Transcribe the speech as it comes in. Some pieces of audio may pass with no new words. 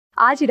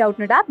आज ही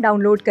Doubtnut app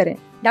download करें।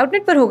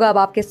 डाउटनट पर होगा अब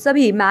आपके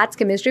सभी मैथ्स,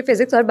 केमिस्ट्री,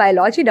 फिजिक्स और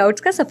बायोलॉजी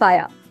डाउट्स का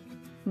सफाया।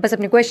 बस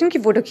अपने क्वेश्चन की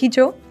फोटो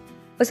खींचो,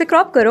 उसे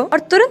क्रॉप करो और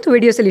तुरंत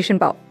वीडियो सोल्यूशन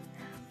पाओ।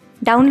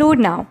 Download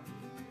now.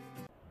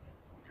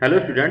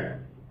 Hello student,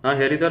 now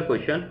here is our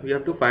question. We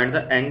have to find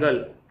the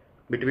angle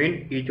between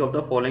each of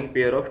the following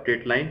pair of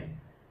straight line,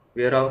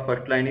 where our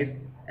first line is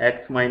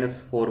x minus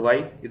 4y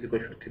is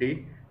equal to 3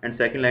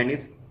 and second line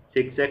is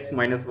 6x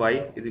minus y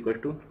is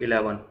equal to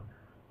 11.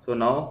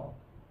 So now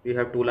we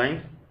have two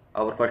lines.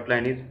 Our first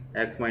line is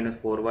x minus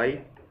 4y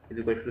is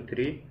equal to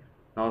 3.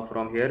 Now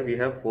from here we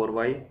have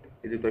 4y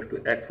is equal to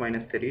x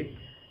minus 3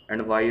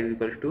 and y is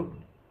equal to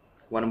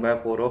 1 by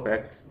 4 of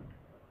x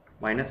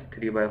minus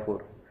 3 by 4.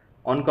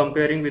 On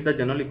comparing with the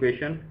general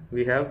equation,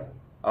 we have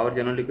our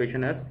general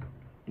equation as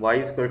y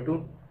is equal to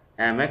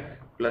mx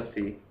plus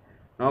c.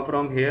 Now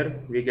from here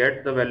we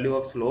get the value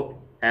of slope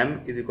m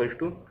is equal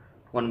to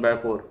 1 by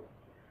 4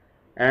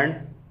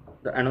 and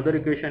the another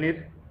equation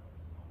is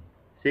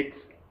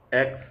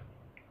 6x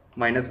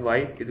minus y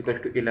is equal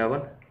to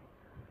 11.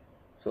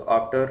 So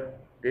after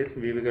this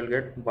we will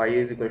get y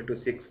is equal to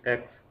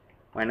 6x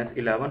minus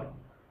 11.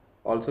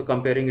 Also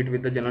comparing it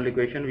with the general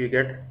equation, we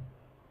get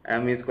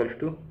m is equal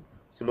to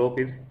slope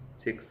is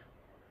 6.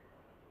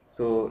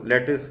 So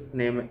let us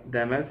name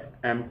them as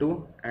m2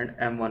 and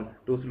m1.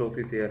 Two slopes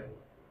is here.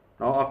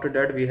 Now after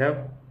that we have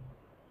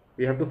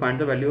to find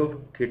the value of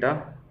theta,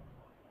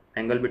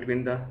 angle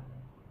between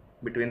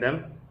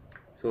them.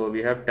 So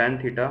we have tan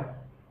theta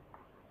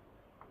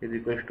is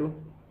equal to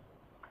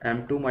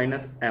m2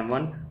 minus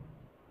m1.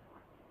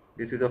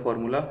 This is the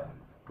formula,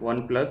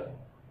 1 plus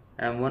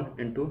m1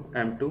 into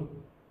m2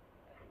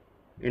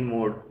 in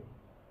mode,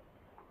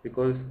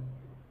 because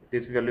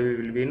this value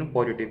will be in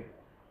positive.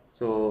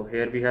 So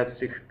here we have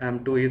 6,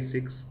 m2 is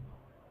 6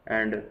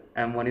 and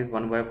m1 is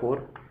 1 by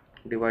 4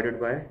 divided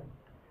by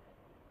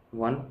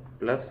 1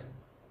 plus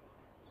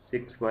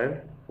 6 by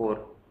 4.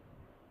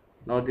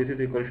 Now this is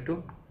equals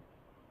to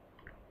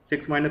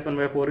 6 minus 1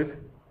 by 4 is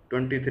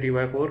 23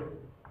 by 4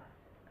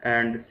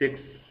 and 6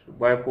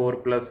 by 4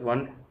 plus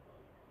 1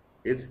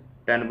 is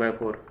 10 by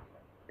 4,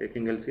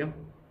 taking LCM.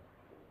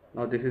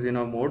 Now this is in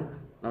our mode.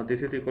 Now this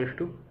is equals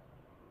to,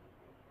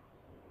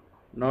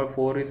 now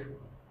 4 is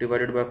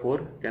divided by 4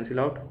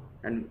 cancel out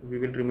and we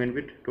will remain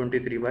with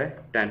 23 by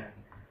 10.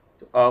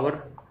 So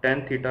our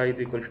tan theta is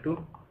equals to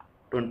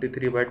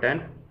 23 by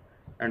 10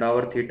 and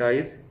our theta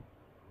is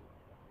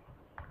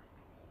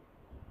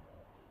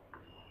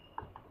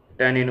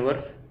tan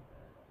inverse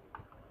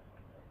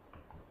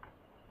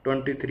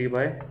 23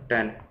 by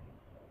 10.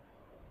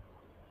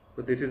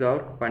 So this is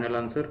our final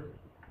answer.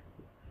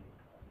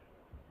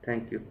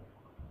 Thank you.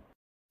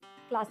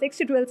 Class 6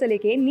 से 12 से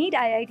लेके NEET,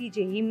 IIT,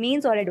 JEE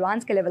mains और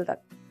advance के level तक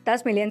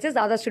 10 million से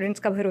ज्यादा students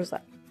का भरोसा।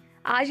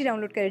 आज ही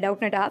डाउनलोड करें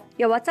डाउटनट ऐप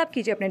या व्हाट्सएप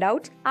कीजिए अपने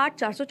डाउट्स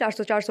 8400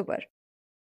 400 400 पर।